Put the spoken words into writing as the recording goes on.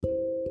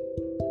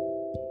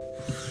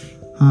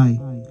Hi,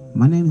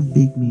 my name is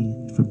Big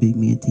Man for Big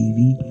Man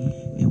TV,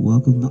 and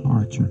welcome to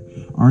Archer.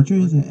 Archer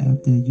is an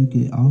app that you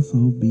can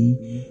also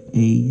be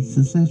a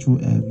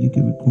successful app. You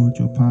can record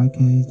your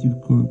podcast, you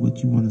record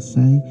what you want to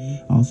say,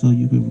 also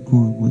you can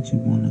record what you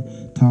want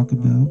to talk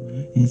about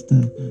and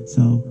stuff.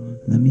 So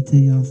let me tell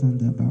y'all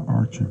something about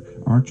Archer.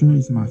 Archer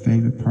is my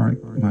favorite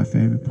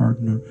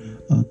partner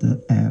of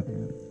the app,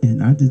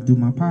 and I just do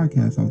my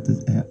podcast off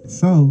this app.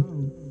 So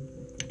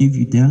if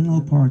you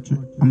download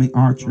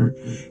Archer,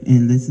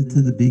 and listen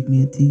to the Big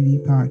Man TV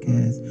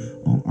podcast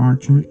on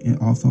Archer and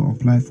also on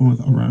platforms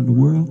around the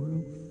world,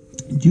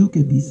 you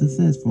could be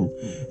successful,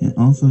 and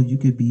also you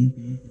could be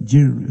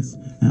generous,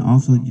 and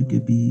also you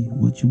could be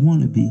what you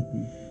want to be.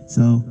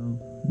 So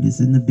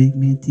listen to Big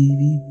Man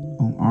TV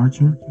on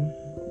Archer,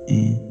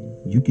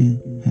 and you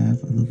can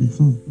have a little bit of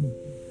fun.